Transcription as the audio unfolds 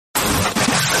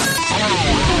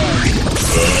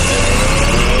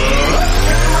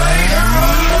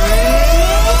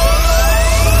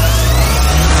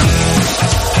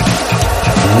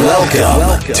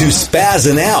Welcome to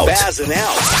Spazzin' Out,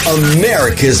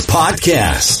 America's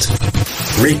podcast.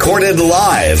 Recorded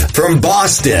live from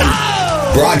Boston,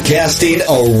 broadcasting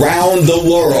around the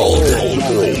world,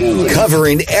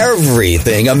 covering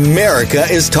everything America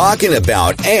is talking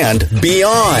about and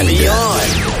beyond.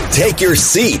 Take your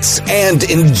seats and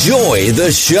enjoy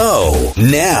the show.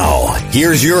 Now,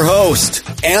 here's your host,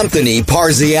 Anthony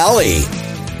Parziale.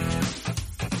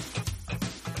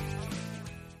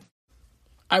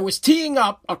 I was teeing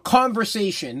up a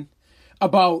conversation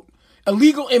about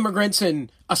illegal immigrants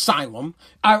and asylum,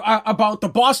 about the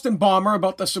Boston bomber,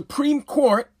 about the Supreme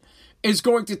Court is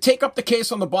going to take up the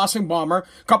case on the Boston bomber.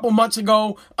 A couple months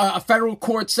ago, a federal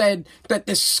court said that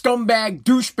this scumbag,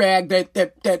 douchebag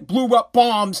that blew up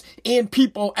bombs and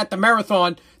people at the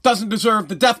marathon doesn't deserve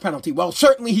the death penalty. Well,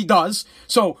 certainly he does.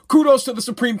 So kudos to the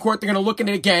Supreme Court. They're going to look at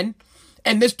it again.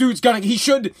 And this dude's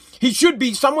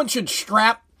someone should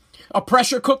strap a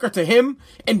pressure cooker to him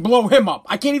and blow him up.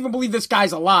 I can't even believe this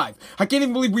guy's alive. I can't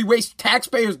even believe we waste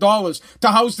taxpayers' dollars to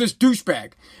house this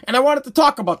douchebag. And I wanted to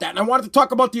talk about that. And I wanted to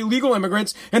talk about the illegal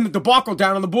immigrants and the debacle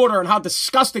down on the border and how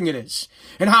disgusting it is.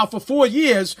 And how for 4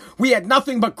 years we had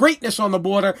nothing but greatness on the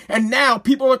border. And now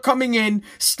people are coming in,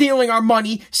 stealing our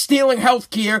money, stealing health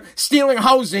care, stealing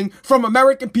housing from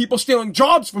American people, stealing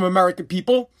jobs from American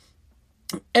people.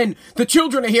 And the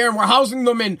children are here, and we're housing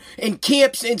them in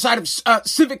camps inside of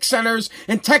civic centers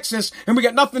in Texas, and we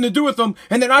got nothing to do with them,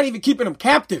 and they're not even keeping them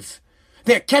captive.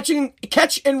 They're catch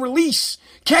and release.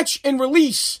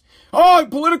 Oh,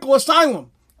 political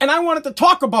asylum. And I wanted to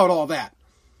talk about all that.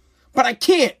 But I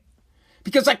can't.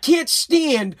 Because I can't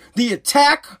stand the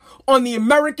attack on the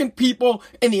American people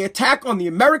and the attack on the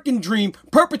American dream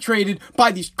perpetrated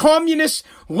by these communist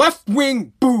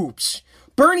left-wing boobs.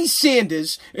 Bernie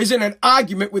Sanders is in an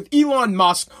argument with Elon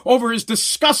Musk over his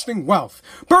disgusting wealth.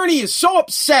 Bernie is so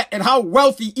upset at how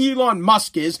wealthy Elon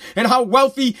Musk is and how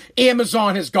wealthy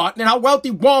Amazon has gotten and how wealthy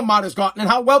Walmart has gotten and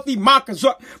how wealthy Mark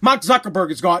Zuckerberg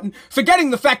has gotten, forgetting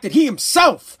the fact that he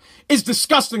himself is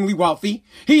disgustingly wealthy.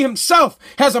 He himself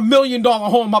has $1 million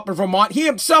home up in Vermont. He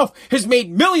himself has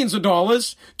made millions of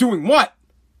dollars doing what?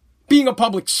 Being a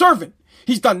public servant.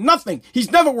 He's done nothing.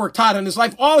 He's never worked hard in his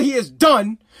life. All he has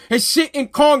done is sit in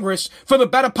Congress for the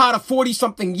better part of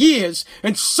 40-something years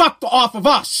and sucked off of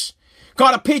us.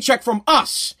 Got a paycheck from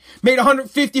us. Made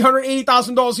 $150,000,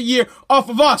 $180,000 a year off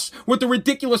of us with the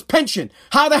ridiculous pension.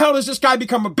 How the hell does this guy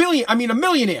become a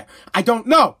millionaire? I don't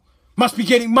know. Must be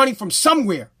getting money from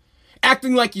somewhere.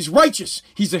 Acting like he's righteous.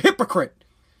 He's a hypocrite.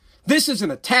 This is an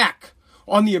attack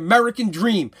on the American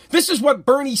dream. This is what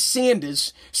Bernie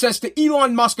Sanders says to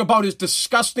Elon Musk about his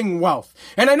disgusting wealth.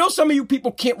 And I know some of you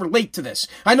people can't relate to this.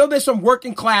 I know there's some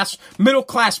working class, middle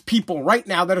class people right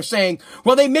now that are saying,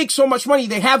 well, they make so much money,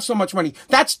 they have so much money.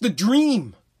 That's the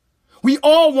dream. We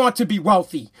all want to be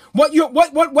wealthy.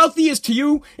 What wealthy is to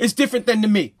you is different than to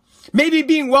me. Maybe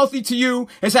being wealthy to you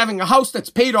is having a house that's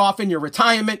paid off in your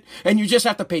retirement and you just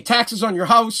have to pay taxes on your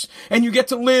house and you get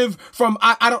to live from,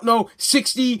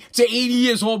 60 to 80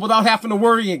 years old without having to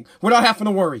worry.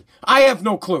 I have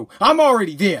no clue. I'm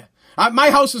already there.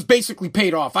 My house is basically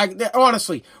paid off.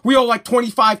 Honestly, we owe like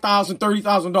 $25,000,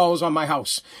 $30,000 on my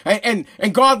house. And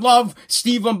God love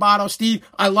Steve Lombardo. Steve,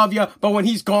 I love you. But when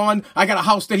he's gone, I got a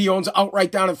house that he owns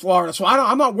outright down in Florida. So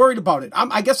I'm not worried about it.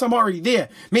 I guess I'm already there.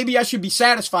 Maybe I should be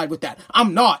satisfied with that.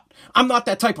 I'm not. I'm not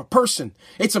that type of person.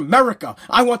 It's America.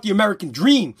 I want the American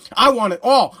dream. I want it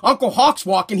all. Uncle Hawk's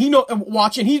watching. He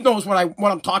knows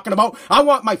what I'm talking about. I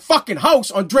want my fucking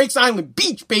house on Drake's Island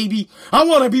Beach, baby. I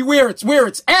want to be where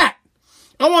it's at.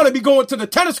 I want to be going to the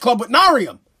tennis club with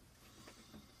Nariam.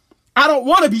 I don't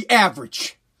want to be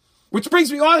average. Which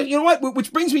brings me on,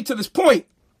 Which brings me to this point.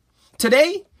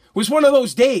 Today was one of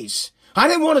those days. I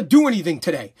didn't want to do anything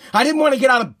today. I didn't want to get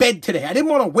out of bed today. I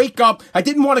didn't want to wake up. I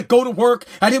didn't want to go to work.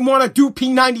 I didn't want to do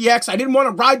P90X. I didn't want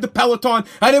to ride the Peloton.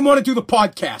 I didn't want to do the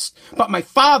podcast. But my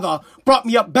father brought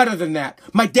me up better than that.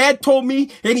 My dad told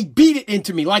me, and he beat it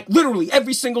into me, like literally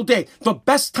every single day. The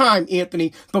best time,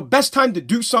 Anthony, the best time to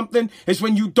do something is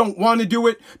when you don't want to do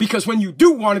it, because when you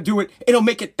do want to do it, it'll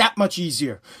make it that much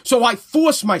easier. So I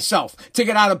force myself to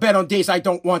get out of bed on days I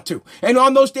don't want to. And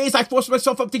on those days, I force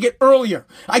myself up to get earlier.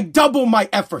 I double my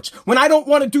efforts. When I don't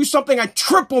want to do something, I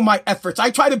triple my efforts.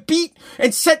 I try to beat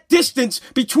and set distance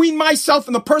between myself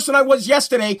and the person I was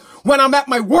yesterday when I'm at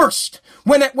my worst.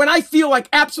 When I feel like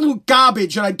absolute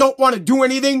garbage and I don't want to do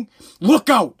anything, look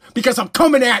out, because I'm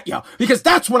coming at you. Because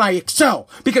that's when I excel.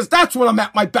 Because that's when I'm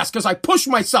at my best. Because I push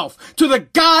myself to the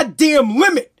goddamn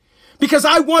limit. because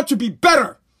I want to be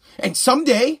better. And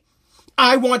someday,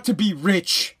 I want to be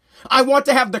rich. I want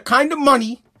to have the kind of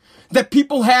money that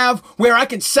people have where I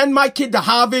can send my kid to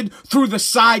Harvard through the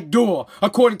side door,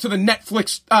 according to the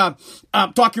Netflix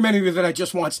documentary that I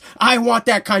just watched. I want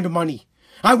that kind of money.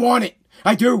 I want it.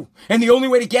 I do. And the only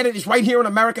way to get it is right here in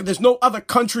America. There's no other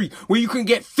country where you can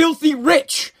get filthy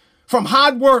rich from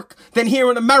hard work than here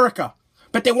in America.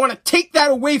 But they want to take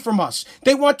that away from us.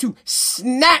 They want to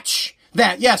snatch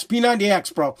that. Yes,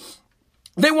 P90X, bro.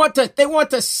 They want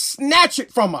to snatch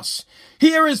it from us.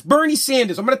 Here is Bernie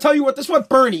Sanders. I'm going to tell you this is what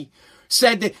Bernie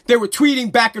said. That they were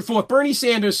tweeting back and forth. Bernie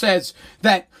Sanders says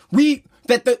that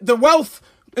the wealth,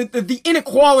 the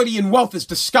inequality in wealth is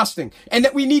disgusting, and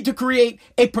that we need to create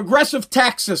a progressive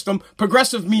tax system.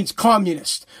 Progressive means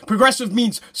communist. Progressive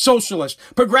means socialist.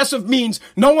 Progressive means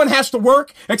no one has to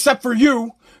work except for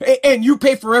you, and you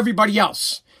pay for everybody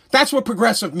else. That's what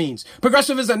progressive means.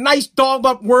 Progressive is a nice dolled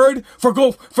up word for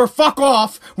fuck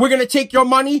off. We're going to take your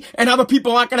money and other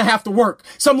people aren't going to have to work.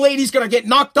 Some lady's going to get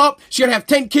knocked up. She's going to have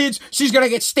 10 kids. She's going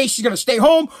to stay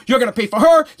home. You're going to pay for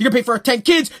her. You're going to pay for her 10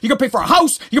 kids. You're going to pay for a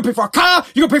house. You're going to pay for a car.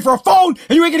 You're going to pay for a phone.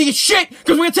 And you ain't going to get shit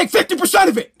because we're going to take 50%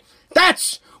 of it.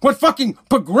 That's what fucking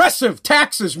progressive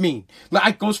taxes mean.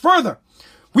 It goes further.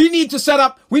 We need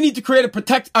to create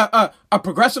a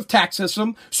progressive tax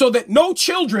system so that no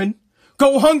children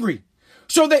go hungry,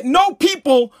 so that no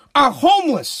people are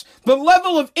homeless. The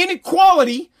level of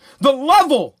inequality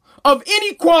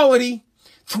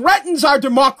threatens our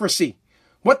democracy.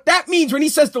 What that means when he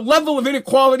says the level of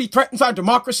inequality threatens our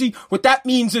democracy, what that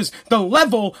means is the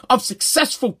level of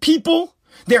successful people,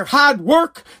 their hard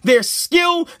work, their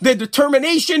skill, their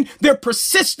determination, their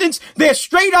persistence, their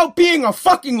straight out being a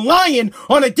fucking lion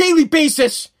on a daily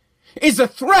basis is a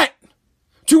threat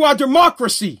to our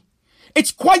democracy.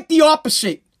 It's quite the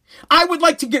opposite. I would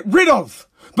like to get rid of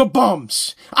the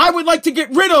bums. I would like to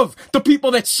get rid of the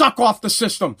people that suck off the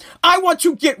system. I want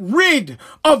to get rid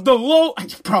of the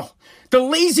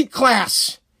lazy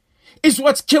class is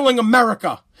what's killing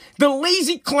America. The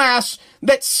lazy class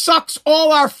that sucks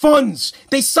all our funds.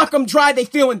 They suck them dry. They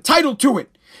feel entitled to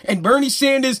it. And Bernie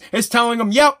Sanders is telling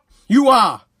them, yep, you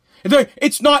are.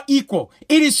 It's not equal.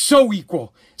 It is so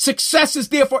equal. Success is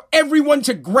there for everyone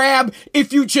to grab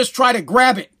if you just try to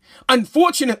grab it.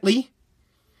 Unfortunately,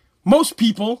 most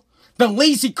people, the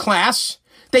lazy class,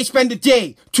 they spend a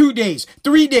day, 2 days,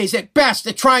 3 days at best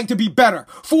at trying to be better.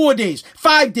 4 days,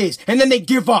 5 days, and then they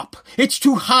give up. It's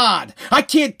too hard. I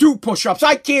can't do push-ups.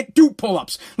 I can't do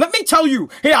pull-ups. Let me tell you,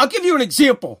 I'll give you an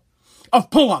example of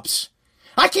pull-ups.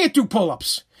 I can't do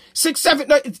pull-ups.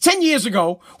 10 years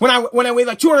ago, when I weighed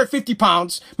like 250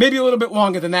 pounds, maybe a little bit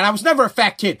longer than that, I was never a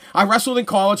fat kid. I wrestled in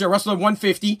college. I wrestled at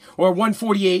 150 or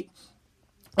 148.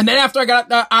 And then after I got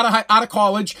out of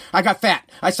college, I got fat.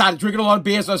 I started drinking a lot of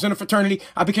beers. I was in a fraternity.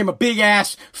 I became a big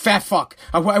ass fat fuck.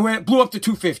 I blew up to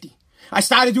 250. I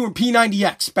started doing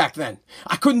P90X back then.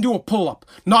 I couldn't do a pull-up.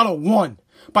 Not a one.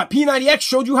 But P90X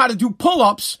showed you how to do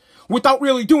pull-ups without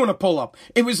really doing a pull-up.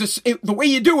 The way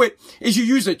you do it is you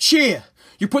use a chair.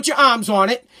 You put your arms on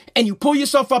it, and you pull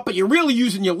yourself up, but you're really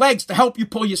using your legs to help you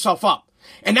pull yourself up.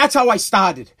 And that's how I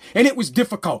started. And it was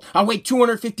difficult. I weighed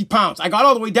 250 pounds. I got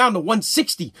all the way down to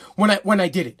 160 when I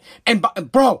did it. And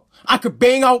bro, I could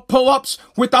bang out pull-ups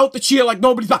without the chair like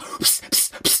nobody's like, pss,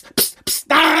 pss, pss, pss, pss,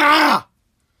 ah!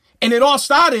 And it all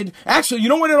started, actually, you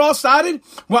know when it all started?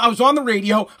 Well, I was on the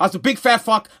radio. I was a big fat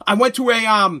fuck. I went to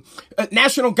a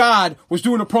National Guard was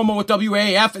doing a promo with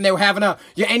WAAF, and they were having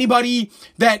anybody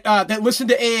that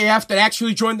listened to AAF that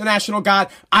actually joined the National Guard.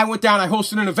 I went down, I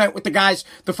hosted an event with the guys.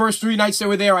 The first 3 nights they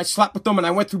were there, I slept with them, and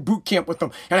I went through boot camp with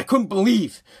them. And I couldn't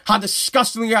believe how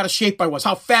disgustingly out of shape I was,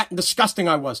 how fat and disgusting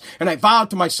I was. And I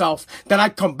vowed to myself that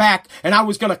I'd come back, and I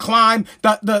was gonna climb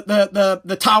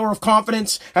the Tower of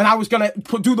Confidence, and I was gonna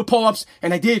do the pull-ups,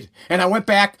 and I did. And I went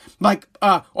back like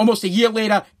almost a year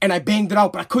later, and I banged it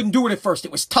out, but I couldn't do it at first.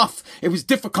 It was tough. It was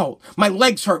difficult. My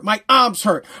legs hurt. My arms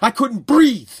hurt. I couldn't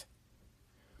breathe.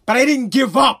 But I didn't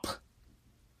give up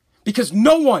because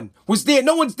no one was there.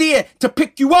 No one's there to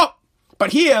pick you up.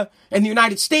 But here in the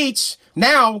United States,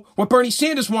 now what Bernie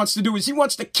Sanders wants to do is he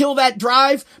wants to kill that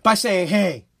drive by saying,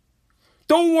 hey,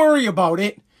 don't worry about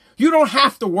it. You don't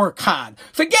have to work hard.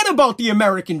 Forget about the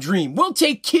American dream. We'll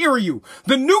take care of you.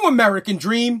 The new American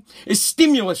dream is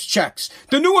stimulus checks.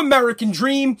 The new American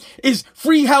dream is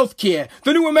free health care.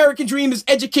 The new American dream is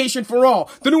education for all.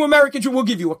 The new American dream will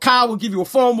give you a car, we'll give you a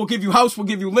phone, we'll give you a house, we'll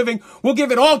give you living. We'll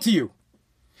give it all to you.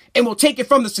 And we'll take it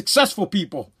from the successful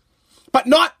people. But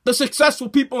not the successful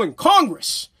people in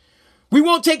Congress. We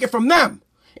won't take it from them.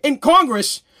 In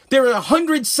Congress, there are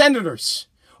 100 senators.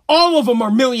 All of them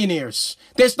are millionaires.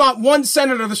 There's not one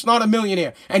senator that's not a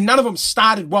millionaire. And none of them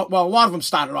started, well, a lot of them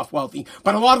started off wealthy,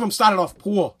 but a lot of them started off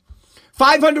poor.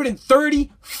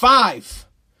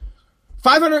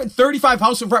 535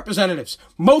 House of Representatives.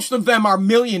 Most of them are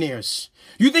millionaires.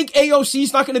 You think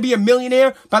AOC's not going to be a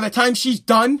millionaire by the time she's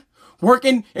done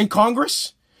working in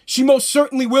Congress? She most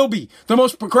certainly will be. The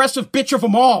most progressive bitch of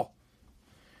them all.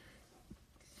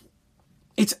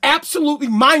 It's absolutely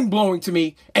mind-blowing to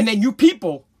me. And then you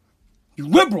people, you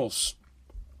liberals,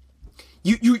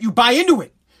 you buy into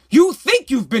it. You think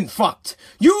you've been fucked.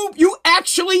 You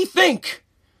actually think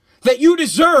that you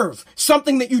deserve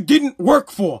something that you didn't work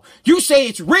for. You say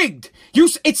it's rigged.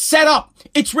 It's set up.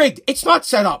 It's rigged. It's not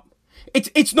set up.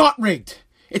 It's not rigged.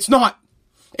 It's not.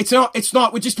 We got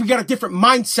a different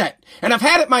mindset. And I've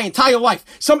had it my entire life.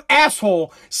 Some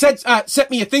asshole sent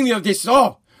me a thing the other day. Says,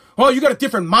 oh, you got a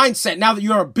different mindset now that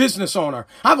you're a business owner.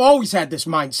 I've always had this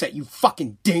mindset, you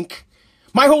fucking dink.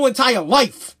 My whole entire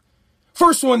life.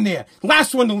 First one there,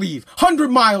 last one to leave, 100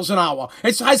 miles an hour.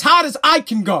 It's as hard as I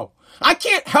can go. I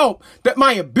can't help that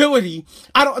my ability,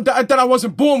 that I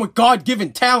wasn't born with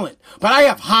God-given talent, but I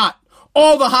have heart,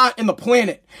 all the heart in the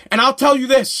planet. And I'll tell you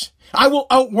this, I will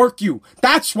outwork you.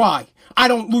 That's why I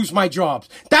don't lose my jobs.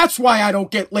 That's why I don't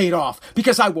get laid off,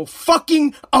 because I will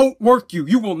fucking outwork you.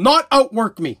 You will not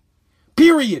outwork me.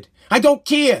 Period. I don't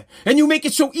care. And you make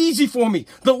it so easy for me.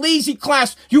 The lazy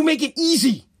class, you make it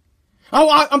easy.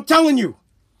 Oh, I'm telling you.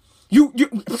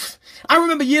 I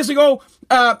remember years ago,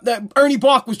 Ernie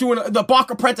Bach was doing the Bach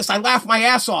Apprentice. I laughed my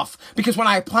ass off because when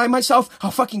I apply myself,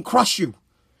 I'll fucking crush you.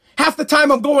 Half the time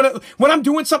when I'm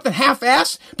doing something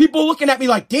half-ass, people are looking at me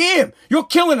like, damn, you're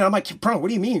killing it. I'm like, bro, what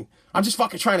do you mean? I'm just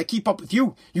fucking trying to keep up with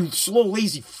you, you slow,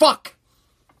 lazy fuck.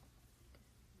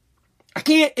 I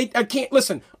can't,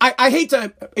 listen, I hate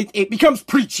to, it becomes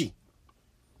preachy.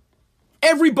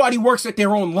 Everybody works at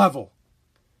their own level.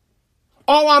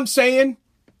 All I'm saying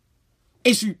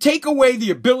is you take away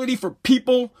the ability for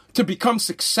people to become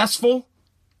successful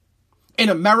in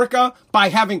America by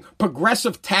having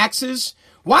progressive taxes.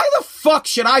 Why the fuck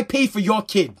should I pay for your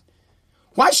kid?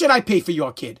 Why should I pay for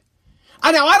your kid?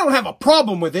 I don't have a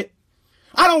problem with it.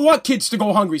 I don't want kids to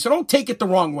go hungry, so don't take it the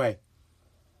wrong way.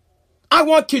 I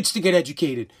want kids to get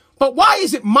educated. But why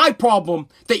is it my problem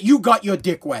that you got your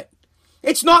dick wet?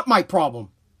 It's not my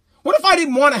problem. What if I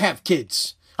didn't want to have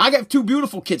kids? I got 2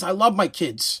 beautiful kids. I love my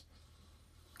kids.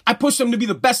 I push them to be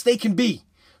the best they can be.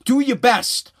 Do your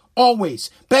best.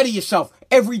 Always. Better yourself.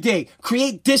 Every day.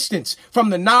 Create distance from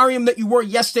the Narium that you were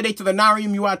yesterday to the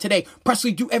Narium you are today.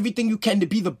 Presley, do everything you can to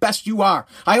be the best you are.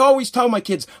 I always tell my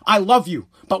kids, I love you.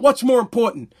 But what's more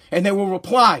important? And they will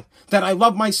reply that I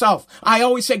love myself. I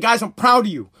always say, guys, I'm proud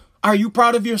of you. Are you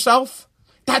proud of yourself?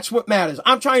 That's what matters.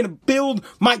 I'm trying to build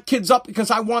my kids up because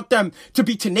I want them to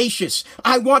be tenacious.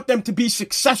 I want them to be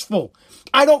successful.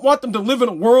 I don't want them to live in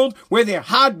a world where their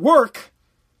hard work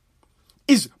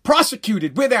is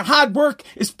prosecuted, where their hard work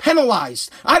is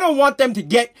penalized. I don't want them to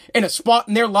get in a spot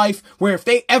in their life where if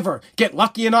they ever get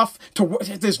lucky enough to work,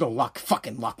 there's no luck,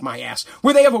 fucking luck, my ass,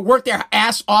 where they ever work their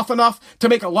ass off enough to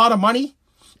make a lot of money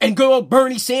and good old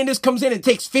Bernie Sanders comes in and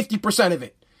takes 50% of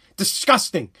it.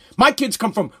 Disgusting. My kids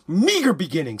come from meager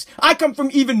beginnings. I come from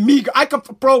even meager. I come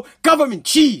from government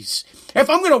cheese. If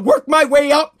I'm going to work my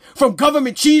way up from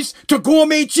government cheese to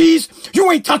gourmet cheese,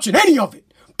 you ain't touching any of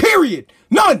it. Period.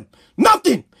 None.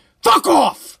 Nothing. Fuck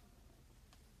off.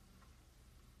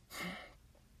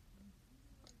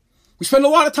 We spend a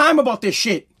lot of time about this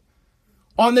shit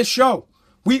on this show.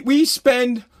 We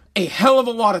spend a hell of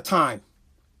a lot of time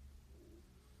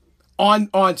on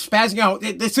Spazzing Out.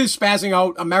 This is Spazzing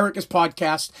Out, America's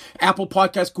podcast, Apple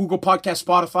Podcast, Google Podcast,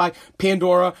 Spotify,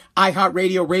 Pandora,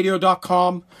 iHeartRadio,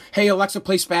 radio.com. Hey, Alexa,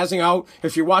 play Spazzing Out.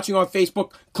 If you're watching on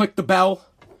Facebook, click the bell.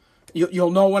 You'll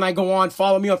know when I go on.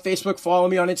 Follow me on Facebook. Follow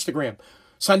me on Instagram.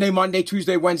 Sunday, Monday,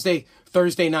 Tuesday, Wednesday,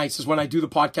 Thursday nights is when I do the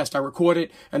podcast. I record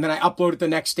it, and then I upload it the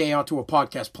next day onto a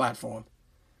podcast platform.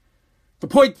 The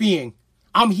point being,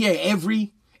 I'm here I'm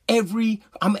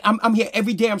here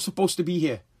every day I'm supposed to be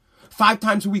here. 5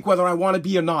 times a week, whether I want to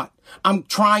be or not. I'm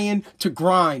trying to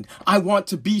grind. I want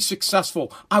to be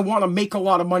successful. I want to make a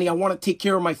lot of money. I want to take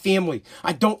care of my family.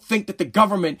 I don't think that the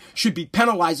government should be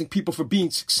penalizing people for being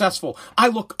successful. I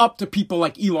look up to people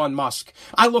like Elon Musk.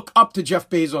 I look up to Jeff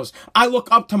Bezos. I look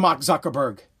up to Mark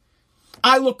Zuckerberg.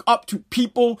 I look up to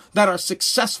people that are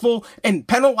successful, and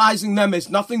penalizing them is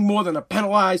nothing more than a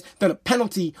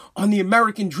penalty on the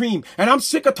American dream. And I'm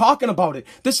sick of talking about it.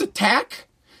 This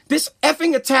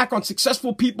effing attack on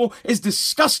successful people is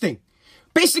disgusting.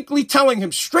 Basically telling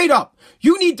him straight up,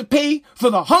 you need to pay for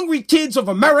the hungry kids of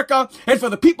America and for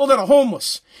the people that are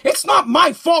homeless. It's not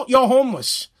my fault you're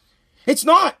homeless. It's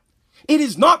not. It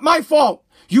is not my fault.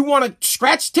 You want to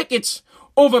scratch tickets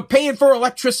over paying for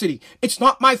electricity. It's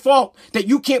not my fault that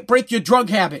you can't break your drug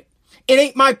habit. It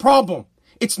ain't my problem.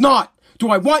 It's not. Do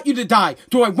I want you to die?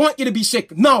 Do I want you to be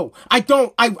sick? No, I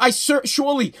don't.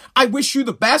 Surely, I wish you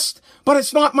the best, but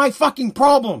it's not my fucking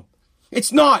problem.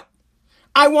 It's not.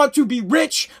 I want to be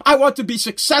rich. I want to be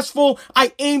successful.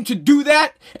 I aim to do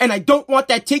that, and I don't want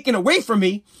that taken away from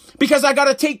me because I got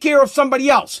to take care of somebody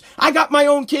else. I got my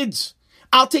own kids.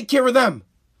 I'll take care of them.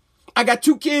 I got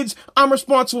 2 kids. I'm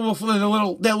responsible for their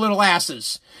little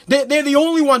asses. They're the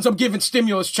only ones I'm giving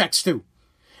stimulus checks to.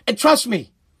 And trust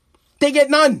me, they get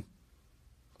none.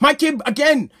 My kid,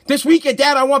 again, this weekend,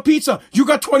 Dad, I want pizza. You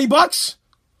got $20?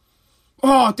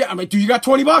 Oh, Dad, do you got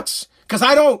 $20? Because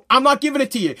I don't. I'm not giving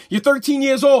it to you. You're 13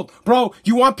 years old. Bro,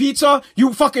 you want pizza?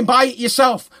 You fucking buy it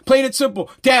yourself. Plain and simple.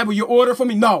 Dad, will you order for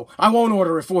me? No, I won't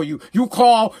order it for you. You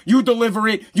call, you deliver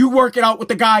it, you work it out with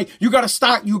the guy. You got to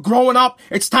start. You growing up.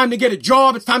 It's time to get a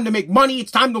job. It's time to make money.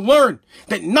 It's time to learn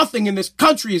that nothing in this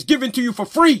country is given to you for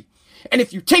free. And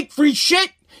if you take free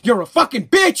shit, you're a fucking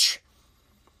bitch.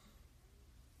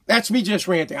 That's me just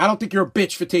ranting. I don't think you're a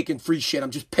bitch for taking free shit.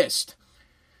 I'm just pissed.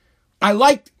 I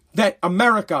like that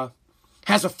America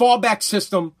has a fallback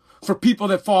system for people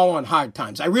that fall on hard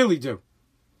times. I really do.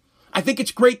 I think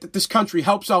it's great that this country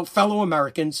helps out fellow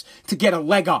Americans to get a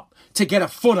leg up, to get a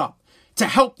foot up, to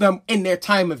help them in their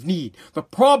time of need. The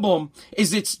problem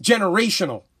is it's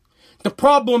generational. The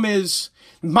problem is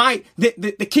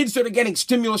the kids that are getting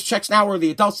stimulus checks now, or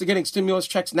the adults that are getting stimulus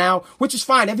checks now, which is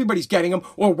fine, everybody's getting them,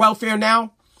 or welfare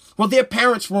now. Well, their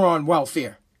parents were on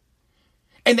welfare.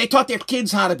 And they taught their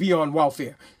kids how to be on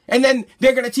welfare. And then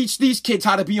they're going to teach these kids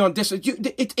how to be on this.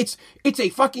 It's a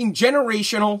fucking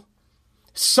generational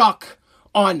suck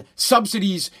on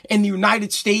subsidies in the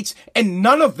United States, and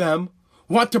none of them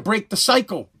want to break the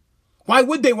cycle. Why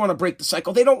would they want to break the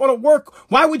cycle? They don't want to work.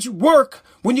 Why would you work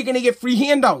when you're going to get free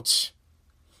handouts?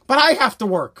 But I have to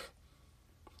work.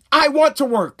 I want to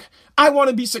work. I want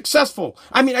to be successful.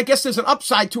 I mean, I guess there's an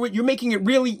upside to it. You're making it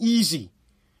really easy.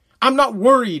 I'm not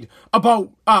worried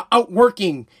about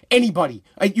outworking anybody.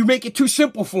 You make it too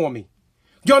simple for me.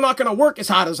 You're not going to work as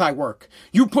hard as I work.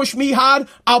 You push me hard,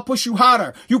 I'll push you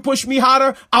harder. You push me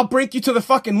harder, I'll break you to the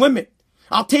fucking limit.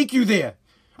 I'll take you there.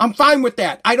 I'm fine with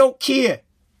that. I don't care.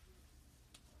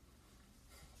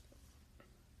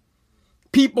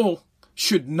 People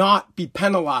should not be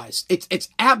penalized. It's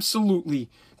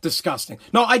absolutely disgusting.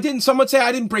 No, I didn't. Someone say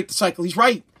I didn't break the cycle. He's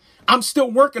right. I'm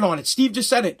still working on it. Steve just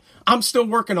said it. I'm still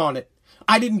working on it.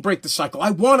 I didn't break the cycle. I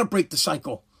want to break the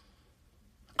cycle.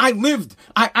 I lived.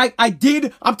 I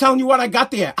did. I'm telling you what, I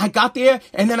got there.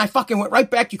 And then I fucking went right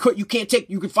back. You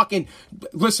could fucking,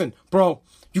 listen, bro.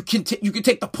 You can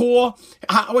take the poor.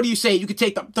 What do you say? You could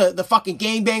take the fucking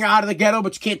gangbanger out of the ghetto,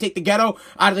 but you can't take the ghetto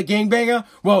out of the gangbanger.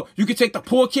 Well, you could take the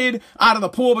poor kid out of the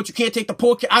poor, but you can't take the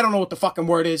poor kid. I don't know what the fucking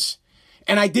word is.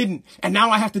 And I didn't. And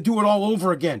now I have to do it all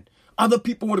over again. Other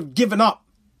people would have given up.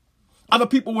 Other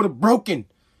people would have broken.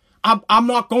 I'm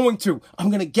not going to. I'm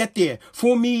going to get there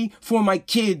for me, for my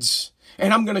kids.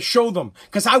 And I'm going to show them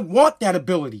because I want that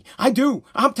ability. I do.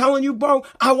 I'm telling you, bro,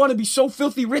 I want to be so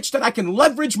filthy rich that I can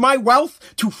leverage my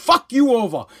wealth to fuck you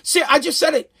over. See, I just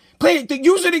said it.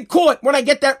 Use it in court when I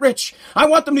get that rich. I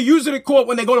want them to use it in court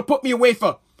when they're going to put me away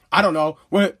for, I don't know,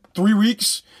 3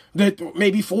 weeks,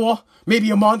 maybe 4, maybe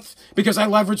a month because I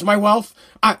leverage my wealth.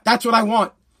 That's what I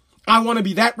want. I want to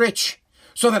be that rich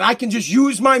so that I can just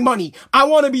use my money. I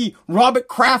want to be Robert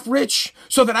Kraft rich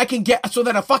so that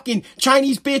a fucking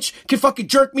Chinese bitch can fucking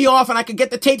jerk me off and I can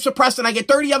get the tape suppressed and I get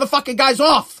 30 other fucking guys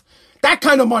off. That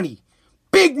kind of money.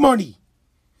 Big money.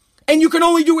 And you can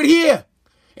only do it here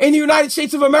in the United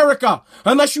States of America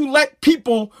unless you let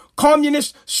people,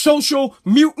 communist, social,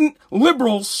 mutant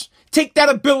liberals, take that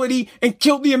ability and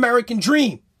kill the American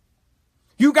dream.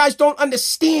 You guys don't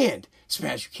understand.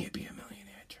 Spaz, you can't be a millionaire.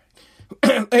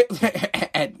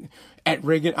 At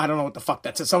Reagan, I don't know what the fuck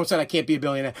that said. Someone said I can't be a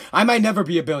billionaire. I might never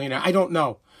be a billionaire. I don't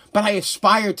know. But I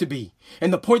aspire to be.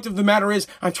 And the point of the matter is,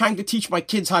 I'm trying to teach my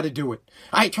kids how to do it.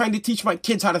 I'm trying to teach my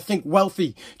kids how to think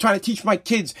wealthy. Trying to teach my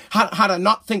kids how to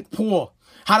not think poor.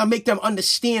 How to make them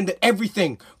understand that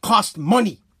everything costs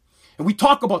money. And we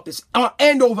talk about this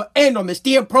end over end on this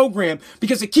damn program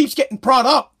because it keeps getting brought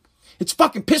up. It's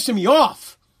fucking pissing me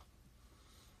off.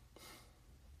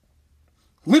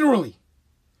 Literally.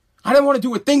 I didn't want to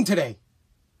do a thing today.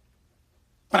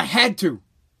 But I had to.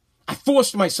 I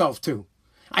forced myself to.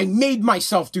 I made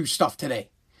myself do stuff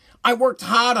today. I worked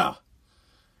hard,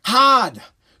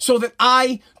 so that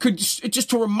I could just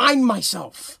to remind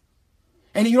myself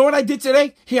And you know what I did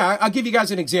today? Here, I'll give you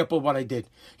guys an example of what I did.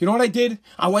 You know what I did?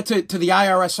 I went to the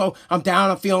IRS. So I'm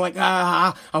down. I'm feeling like,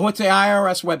 I went to the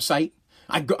IRS website.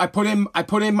 I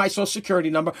put in my social security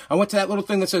number. I went to that little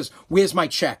thing that says, where's my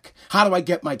check? How do I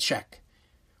get my check?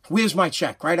 Where's my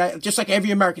check, right? Just like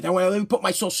every American, let me put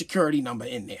my social security number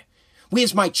in there.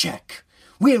 Where's my check?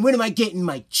 When am I getting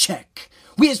my check?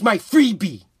 Where's my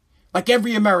freebie? Like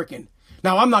every American.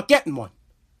 Now, I'm not getting one.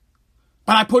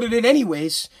 But I put it in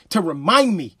anyways to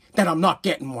remind me that I'm not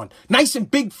getting one. Nice and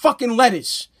big fucking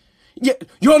letters.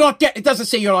 You're not getting, it doesn't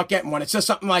say you're not getting one. It says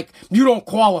something like, you don't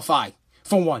qualify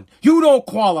for one. You don't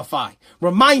qualify.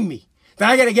 Remind me that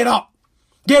I gotta get up.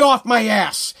 Get off my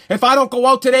ass. If I don't go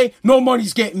out today, no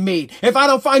money's getting made. If I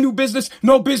don't find new business,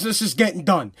 no business is getting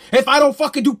done. If I don't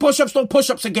fucking do push-ups, no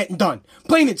push-ups are getting done.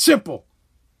 Plain and simple.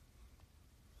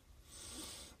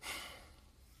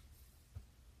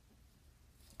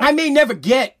 I may never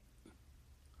get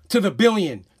to the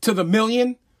billion, to the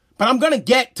million, but I'm going to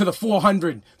get to the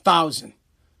 400,000.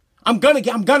 I'm going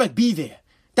to be there.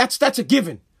 That's a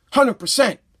given,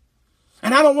 100%.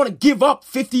 And I don't want to give up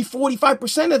 50,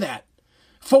 45% of that.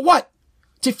 For what?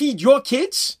 To feed your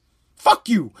kids? Fuck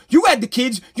you. You had the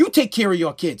kids. You take care of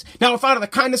your kids. Now, if out of the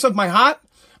kindness of my heart,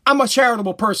 I'm a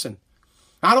charitable person.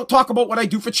 I don't talk about what I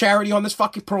do for charity on this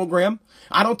fucking program.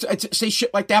 I don't say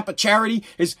shit like that, but charity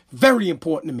is very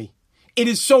important to me. It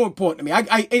is so important to me.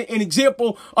 An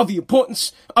example of the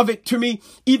importance of it to me,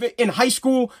 even in high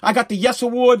school, I got the Yes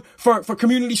Award for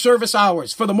community service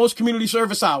hours, for the most community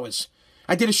service hours.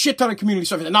 I did a shit ton of community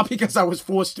service, and not because I was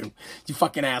forced to, you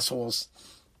fucking assholes.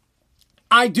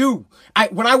 I do.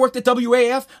 When I worked at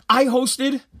WAF, I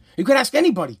hosted, you could ask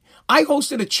anybody, I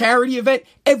hosted a charity event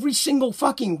every single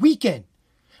fucking weekend.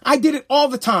 I did it all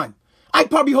the time. I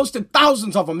probably hosted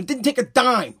thousands of them. It didn't take a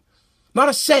dime. Not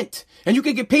a cent. And you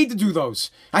can get paid to do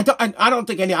those. I don't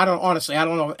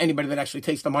know anybody that actually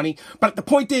takes the money. But the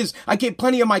point is, I gave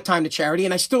plenty of my time to charity,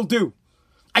 and I still do.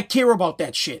 I care about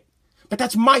that shit. But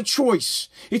that's my choice.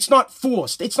 It's not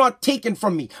forced. It's not taken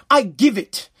from me. I give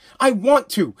it. I want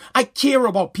to. I care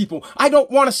about people. I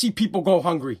don't want to see people go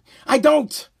hungry. I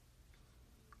don't.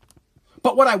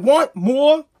 But what I want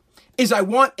more is I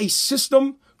want a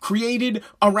system created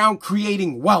around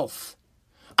creating wealth.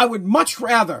 I would much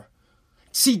rather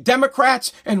see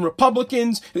Democrats and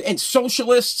Republicans and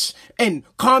socialists and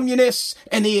communists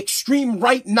and the extreme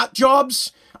right nut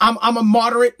jobs. I'm a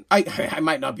moderate. I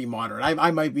might not be moderate.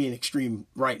 I might be an extreme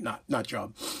right nut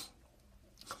job.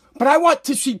 But I want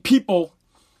to see people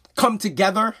come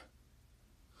together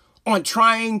on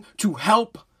trying to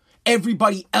help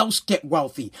everybody else get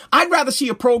wealthy. I'd rather see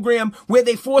a program where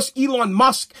they force Elon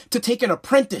Musk to take an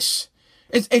apprentice.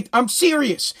 I'm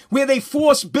serious. Where they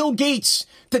force Bill Gates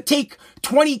to take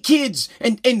 20 kids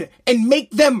and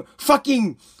make them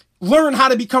fucking learn how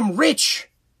to become rich.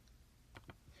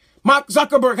 Mark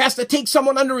Zuckerberg has to take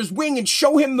someone under his wing and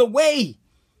show him the way.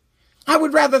 I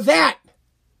would rather that.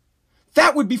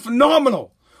 That would be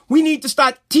phenomenal. We need to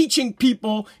start teaching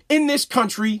people in this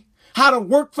country how to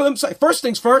work for themselves. First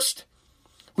things first,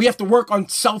 we have to work on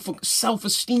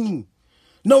self-esteem.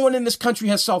 No one in this country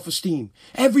has self-esteem.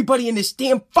 Everybody in this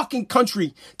damn fucking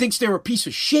country thinks they're a piece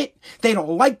of shit. They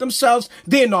don't like themselves.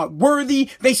 They're not worthy.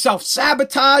 They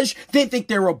self-sabotage. They think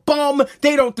they're a bum.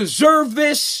 They don't deserve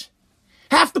this.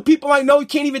 Half the people I know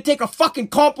can't even take a fucking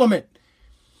compliment.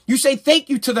 You say thank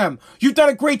you to them. You've done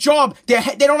a great job. They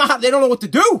don't know what to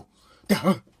do.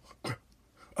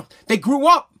 They grew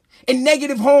up in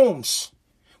negative homes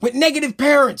with negative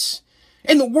parents,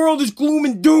 and the world is gloom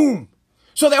and doom.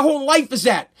 So their whole life is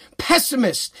that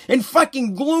pessimist and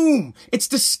fucking gloom. It's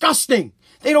disgusting.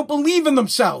 They don't believe in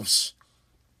themselves.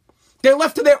 They're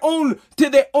left to their own.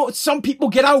 Some people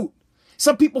get out.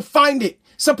 Some people find it.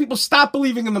 Some people stop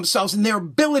believing in themselves and their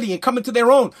ability and come into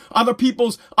their own. Other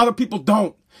people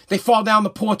don't. They fall down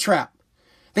the poor trap.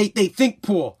 They think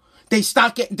poor. They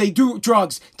do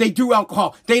drugs. They do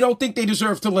alcohol. They don't think they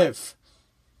deserve to live.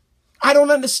 I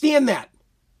don't understand that.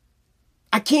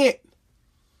 I can't.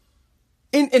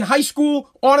 In high school,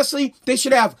 honestly, they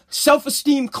should have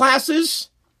self-esteem classes,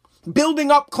 building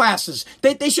up classes.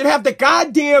 They should have the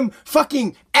goddamn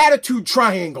fucking attitude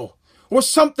triangle or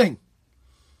something.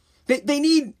 They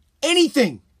need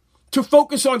anything to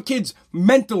focus on kids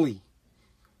mentally.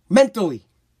 Mentally.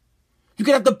 You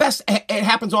can have the best, it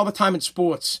happens all the time in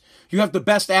sports. You have the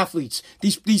best athletes.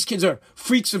 These kids are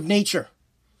freaks of nature,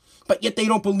 but yet they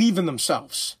don't believe in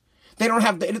themselves.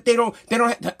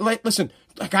 Listen,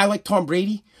 a guy like Tom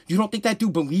Brady, you don't think that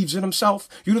dude believes in himself?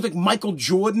 You don't think Michael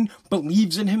Jordan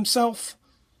believes in himself?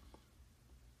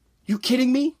 You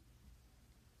kidding me?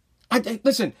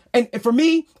 Listen, and for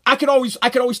me, I could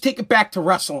always take it back to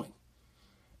wrestling.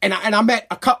 And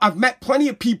I've met plenty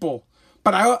of people,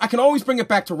 but I can always bring it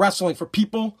back to wrestling for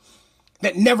people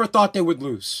that never thought they would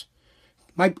lose.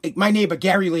 My neighbor,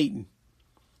 Gary Layton,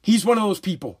 he's one of those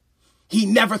people. He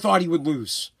never thought he would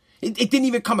lose. It didn't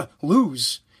even come to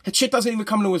lose. That shit doesn't even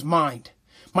come into his mind.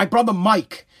 My brother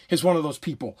Mike is one of those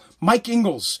people. Mike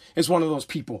Ingalls is one of those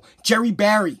people. Jerry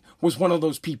Barry was one of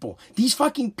those people. These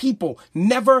fucking people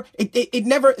never,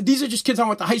 these are just kids I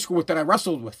went to high school with that I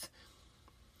wrestled with.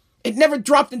 It never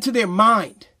dropped into their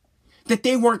mind that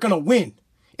they weren't going to win.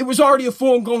 It was already a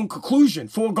foregone conclusion.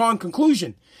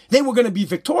 They were going to be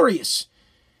victorious.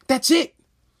 That's it.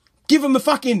 Give them the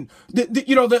fucking, the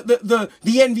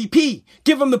MVP.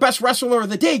 Give them the best wrestler of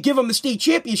the day. Give them the state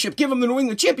championship. Give them the New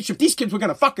England championship. These kids were going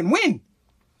to fucking win.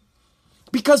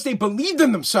 Because they believed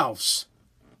in themselves.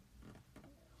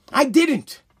 I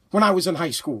didn't when I was in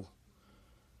high school.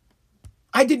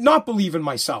 I did not believe in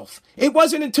myself. It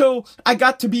wasn't until I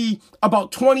got to be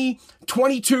about 20,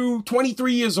 22,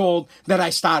 23 years old that I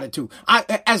started to.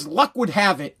 As luck would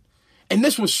have it, and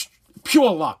this was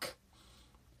pure luck,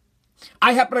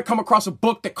 I happened to come across a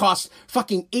book that cost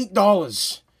fucking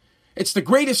 $8. It's The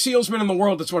Greatest Salesman in the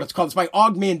World. That's what it's called. It's by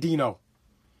Og Mandino.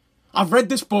 I've read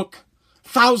this book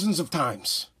thousands of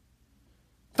times.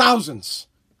 Thousands.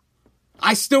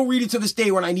 I still read it to this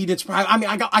day when I need inspiration. I mean,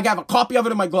 I have a copy of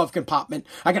it in my glove compartment.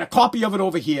 I got a copy of it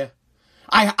over here.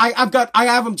 I have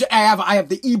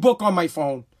the ebook on my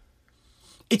phone.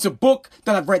 It's a book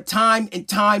that I've read time and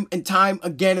time and time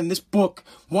again, and this book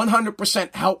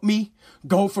 100% helped me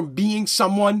go from being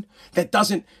someone that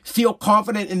doesn't feel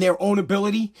confident in their own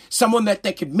ability, someone that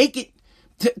could make it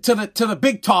to the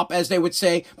big top, as they would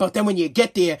say, but then when you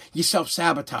get there, you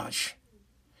self-sabotage.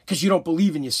 Because you don't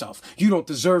believe in yourself. You don't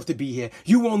deserve to be here.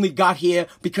 You only got here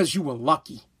because you were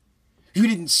lucky. You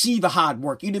didn't see the hard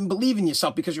work. You didn't believe in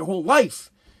yourself because your whole life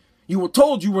you were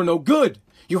told you were no good.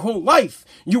 Your whole life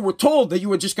you were told that you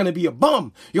were just going to be a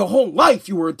bum. Your whole life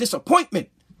you were a disappointment.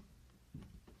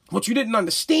 What you didn't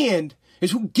understand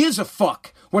is who gives a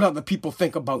fuck what other people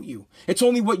think about you. It's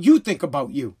only what you think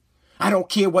about you. I don't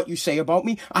care what you say about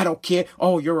me. I don't care.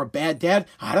 Oh, you're a bad dad.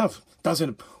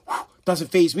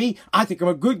 Doesn't faze me. I think I'm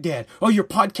a good dad. Oh, your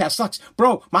podcast sucks.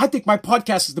 Bro, I think my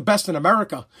podcast is the best in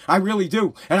America. I really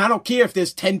do. And I don't care if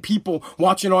there's 10 people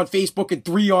watching on Facebook and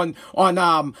 3 on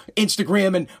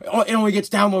Instagram and it only gets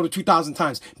downloaded 2,000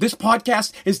 times. This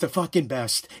podcast is the fucking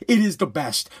best. It is the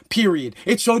best. Period.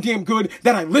 It's so damn good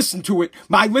that I listen to it.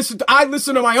 I listen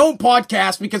to my own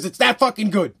podcast because it's that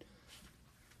fucking good.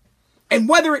 And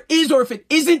whether it is or if it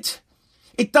isn't,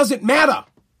 it doesn't matter.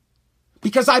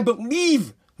 Because I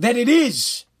believe that it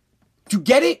is. You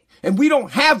get it? And we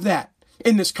don't have that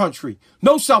in this country.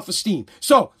 No self-esteem.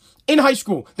 So, in high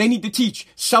school, they need to teach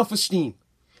self-esteem.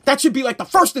 That should be like the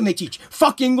first thing they teach.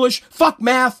 Fuck English, fuck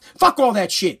math, fuck all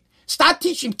that shit. Start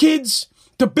teaching kids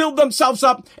to build themselves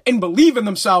up and believe in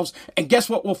themselves. And guess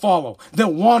what will follow?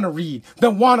 They'll want to read.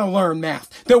 They'll want to learn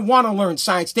math. They'll want to learn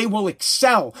science. They will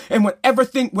excel in whatever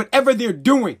they're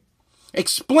doing.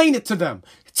 Explain it to them.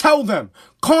 Tell them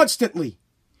constantly.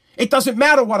 It doesn't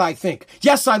matter what I think.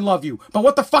 Yes, I love you. But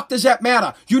what the fuck does that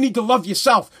matter? You need to love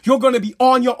yourself. You're going to be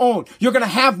on your own. You're going to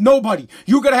have nobody.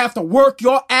 You're going to have to work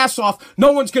your ass off.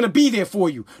 No one's going to be there for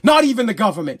you. Not even the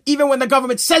government. Even when the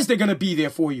government says they're going to be there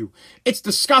for you. It's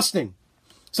disgusting.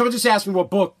 Someone just asked me what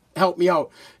book helped me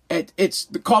out. It's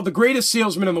called The Greatest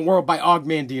Salesman in the World by Og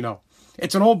Mandino.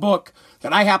 It's an old book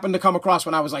that I happened to come across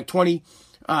when I was like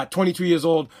 22 years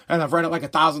old, and I've read it like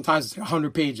 1,000 times. It's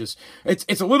 100 pages.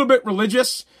 It's a little bit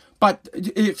religious, but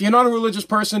if you're not a religious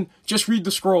person, just read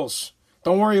the scrolls.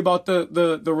 Don't worry about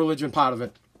the religion part of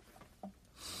it.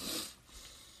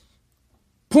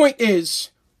 Point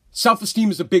is,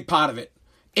 self-esteem is a big part of it.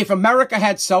 If America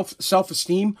had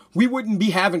self-esteem, we wouldn't be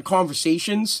having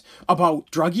conversations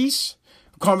about druggies,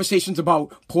 conversations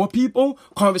about poor people,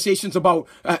 conversations about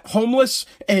homeless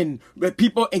and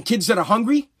people and kids that are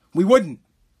hungry. We wouldn't.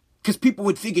 Because people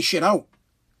would figure shit out.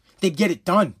 They'd get it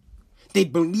done.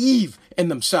 They'd believe in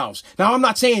themselves. Now, I'm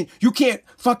not saying you can't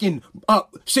fucking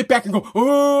sit back and go,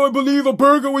 oh, I believe a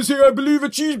burger was here. I believe a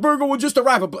cheeseburger will just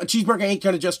arrive. A cheeseburger ain't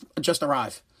going to just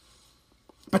arrive.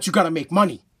 But you got to make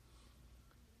money.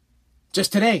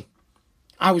 Just today,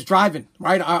 I was driving,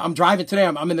 right? I'm driving today.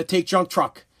 I'm in the take junk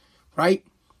truck, right?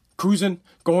 Cruising,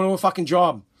 going to a fucking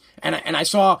job. And I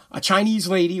saw a Chinese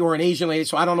lady or an Asian lady.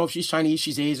 So I don't know if she's Chinese,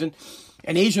 she's Asian.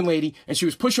 An Asian lady, and she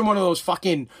was pushing one of those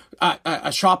fucking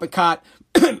a shopping cart,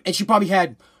 and she probably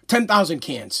had 10,000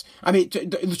 cans. I mean,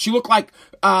 she looked like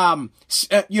the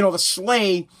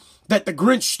sleigh that the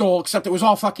Grinch stole, except it was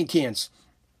all fucking cans.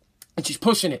 And she's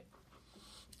pushing it.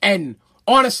 And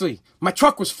honestly, my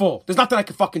truck was full. There's nothing I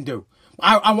could fucking do.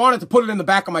 I wanted to put it in the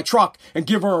back of my truck and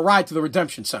give her a ride to the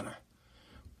redemption center.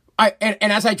 And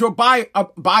as I drove by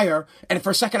her, and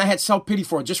for a second I had self-pity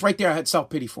for her. Just right there, I had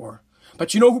self-pity for her.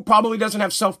 But you know who probably doesn't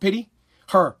have self-pity?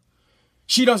 Her.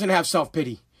 She doesn't have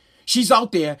self-pity. She's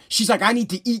out there. She's like, I need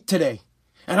to eat today.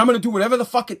 And I'm going to do whatever the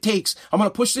fuck it takes. I'm going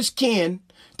to push this can,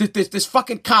 this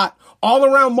fucking cot, all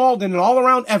around Malden and all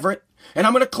around Everett. And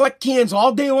I'm going to collect cans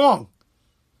all day long.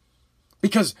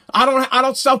 Because I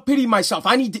don't self-pity myself.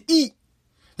 I need to eat.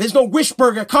 There's no wish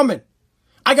burger coming.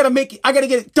 I got to make it. I got to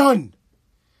get it done.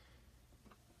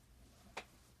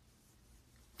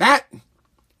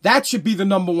 That should be the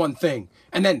number one thing.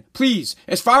 And then, please,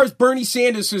 as far as Bernie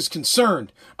Sanders is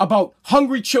concerned about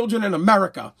hungry children in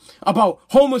America, about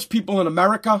homeless people in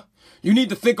America, you need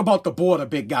to think about the border,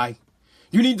 big guy.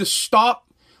 You need to stop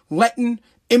letting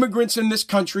immigrants in this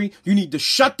country. You need to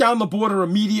shut down the border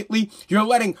immediately. You're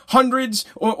letting hundreds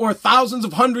or thousands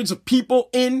of hundreds of people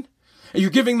in. And you're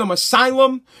giving them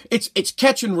asylum. It's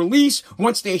catch and release.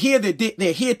 Once they're here,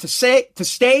 they're here to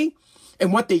stay.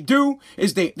 And what they do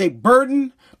is they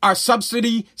burden our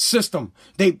subsidy system.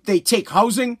 They take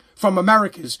housing from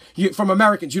Americans. You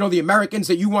know, the Americans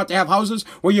that you want to have houses,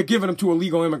 well, you're giving them to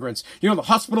illegal immigrants. You know, the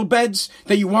hospital beds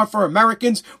that you want for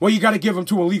Americans, well, you got to give them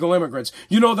to illegal immigrants.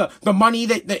 You know, the money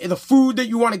the food that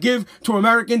you want to give to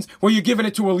Americans, well, you're giving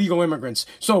it to illegal immigrants.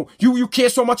 So you care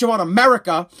so much about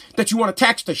America that you want to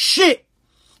tax the shit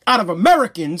out of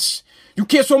Americans. You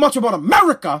care so much about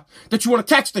America that you want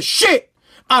to tax the shit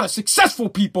out of successful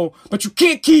people, but you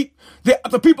can't keep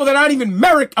the people that aren't even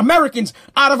Americans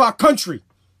out of our country.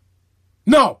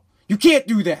 No, you can't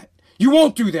do that. You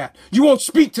won't do that. You won't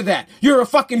speak to that. You're a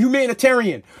fucking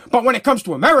humanitarian. But when it comes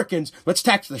to Americans, let's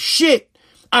tax the shit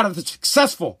out of the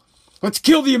successful. Let's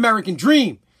kill the American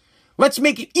dream. Let's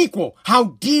make it equal.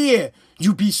 How dare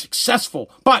you be successful?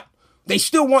 But they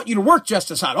still want you to work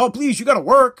just as hard. Oh, please, you gotta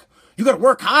work. You gotta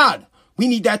work hard. We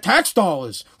need that tax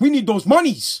dollars. We need those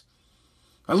monies.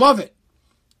 I love it.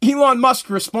 Elon Musk's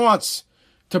response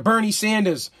to Bernie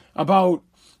Sanders about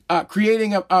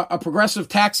creating a progressive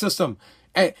tax system.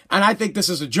 And I think this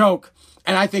is a joke.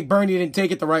 And I think Bernie didn't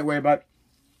take it the right way. But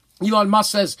Elon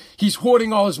Musk says he's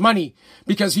hoarding all his money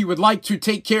because he would like to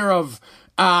take care of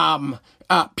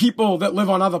people that live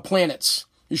on other planets.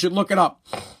 You should look it up.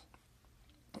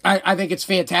 I think it's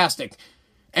fantastic.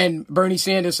 And Bernie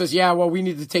Sanders says, yeah, well, we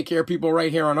need to take care of people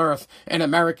right here on Earth and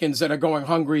Americans that are going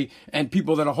hungry and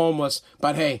people that are homeless.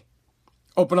 But hey,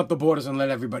 open up the borders and let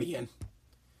everybody in.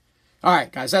 All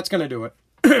right, guys, that's going to do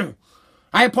it.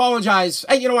 I apologize.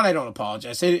 Hey, you know what? I don't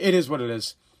apologize. It is what it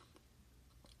is.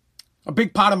 A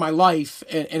big part of my life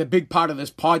and a big part of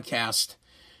this podcast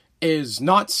is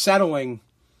not settling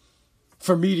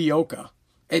for mediocre.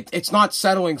 It's not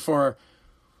settling for,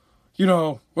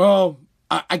 well,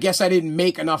 I guess I didn't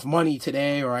make enough money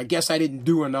today, or I guess I didn't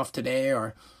do enough today,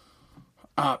 or,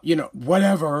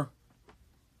 whatever.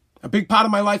 A big part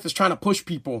of my life is trying to push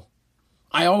people.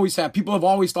 I always have. People have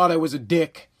always thought I was a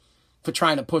dick for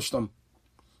trying to push them.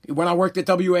 When I worked at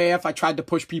WAF, I tried to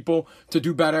push people to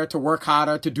do better, to work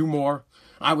harder, to do more.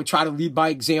 I would try to lead by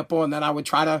example, and then I would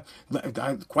try to,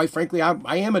 quite frankly,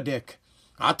 I am a dick.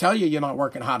 I'll tell you you're not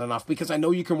working hard enough because I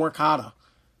know you can work harder.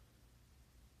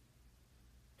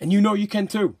 And you know you can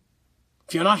too.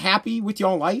 If you're not happy with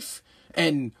your life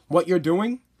and what you're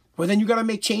doing, well, then you got to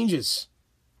make changes.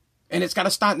 And it's got to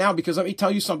start now, because let me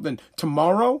tell you something.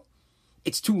 Tomorrow,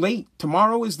 it's too late.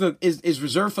 Tomorrow is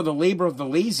reserved for the labor of the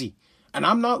lazy. And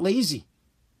I'm not lazy.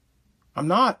 I'm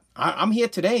not. I'm here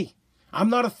today.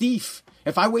 I'm not a thief.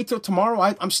 If I wait till tomorrow,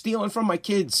 I'm stealing from my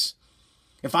kids.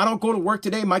 If I don't go to work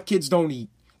today, my kids don't eat.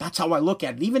 That's how I look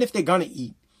at it. Even if they're going to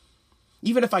eat.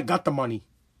 Even if I got the money.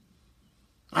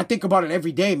 I think about it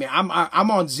every day, man. I'm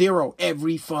on zero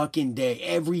every fucking day.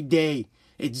 Every day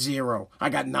it's zero. I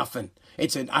got nothing.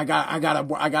 I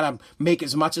gotta make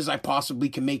as much as I possibly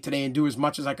can make today and do as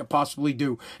much as I could possibly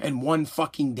do in one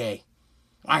fucking day.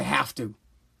 I have to.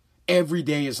 Every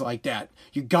day is like that.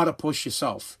 You gotta push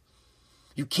yourself.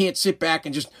 You can't sit back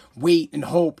and just wait and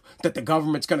hope that the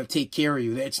government's gonna take care of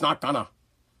you. It's not gonna.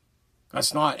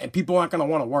 That's not. And people aren't gonna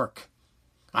want to work.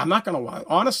 I'm not gonna want.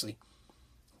 Honestly.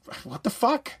 What the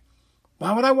fuck?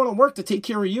 Why would I want to work to take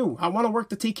care of you? I want to work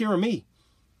to take care of me.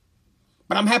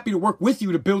 But I'm happy to work with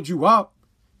you to build you up,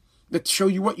 to show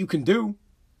you what you can do,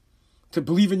 to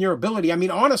believe in your ability. I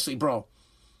mean, honestly, bro,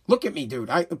 look at me, dude.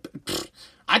 I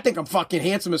think I'm fucking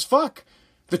handsome as fuck.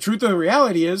 The truth of the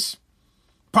reality is,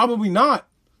 probably not.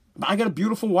 I got a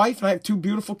beautiful wife and I have 2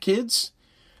 beautiful kids.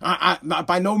 I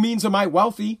by no means am I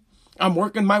wealthy. I'm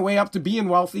working my way up to being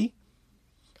wealthy.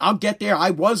 I'll get there.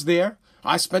 I was there.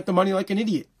 I spent the money like an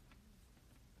idiot.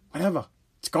 Whatever.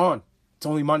 It's gone. It's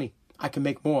only money. I can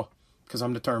make more because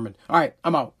I'm determined. All right,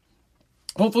 I'm out.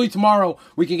 Hopefully tomorrow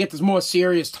we can get to more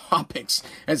serious topics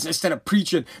instead of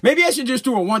preaching. Maybe I should just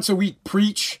do a once a week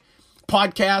preach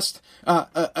podcast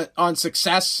on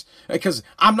success, because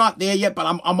I'm not there yet, but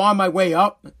I'm on my way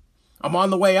up. I'm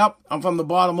on the way up. I'm from the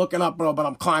bottom looking up, bro, but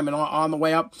I'm climbing on the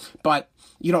way up. But,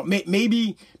 you know,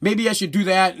 maybe I should do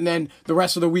that, and then the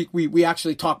rest of the week we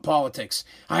actually talk politics.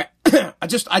 I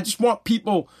just want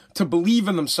people to believe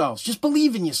in themselves. Just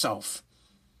believe in yourself.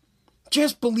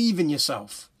 Just believe in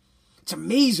yourself. It's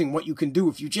amazing what you can do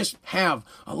if you just have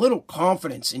a little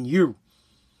confidence in you.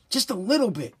 Just a little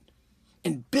bit.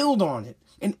 And build on it.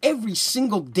 And every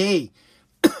single day,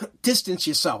 distance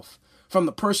yourself from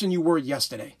the person you were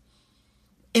yesterday.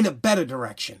 In a better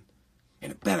direction.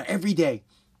 Every day.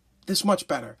 This much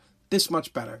better. This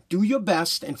much better. Do your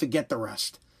best and forget the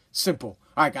rest. Simple.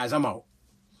 All right, guys, I'm out.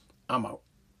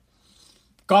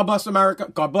 God bless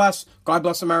America. God bless. God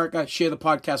bless America. Share the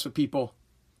podcast with people.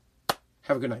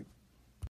 Have a good night.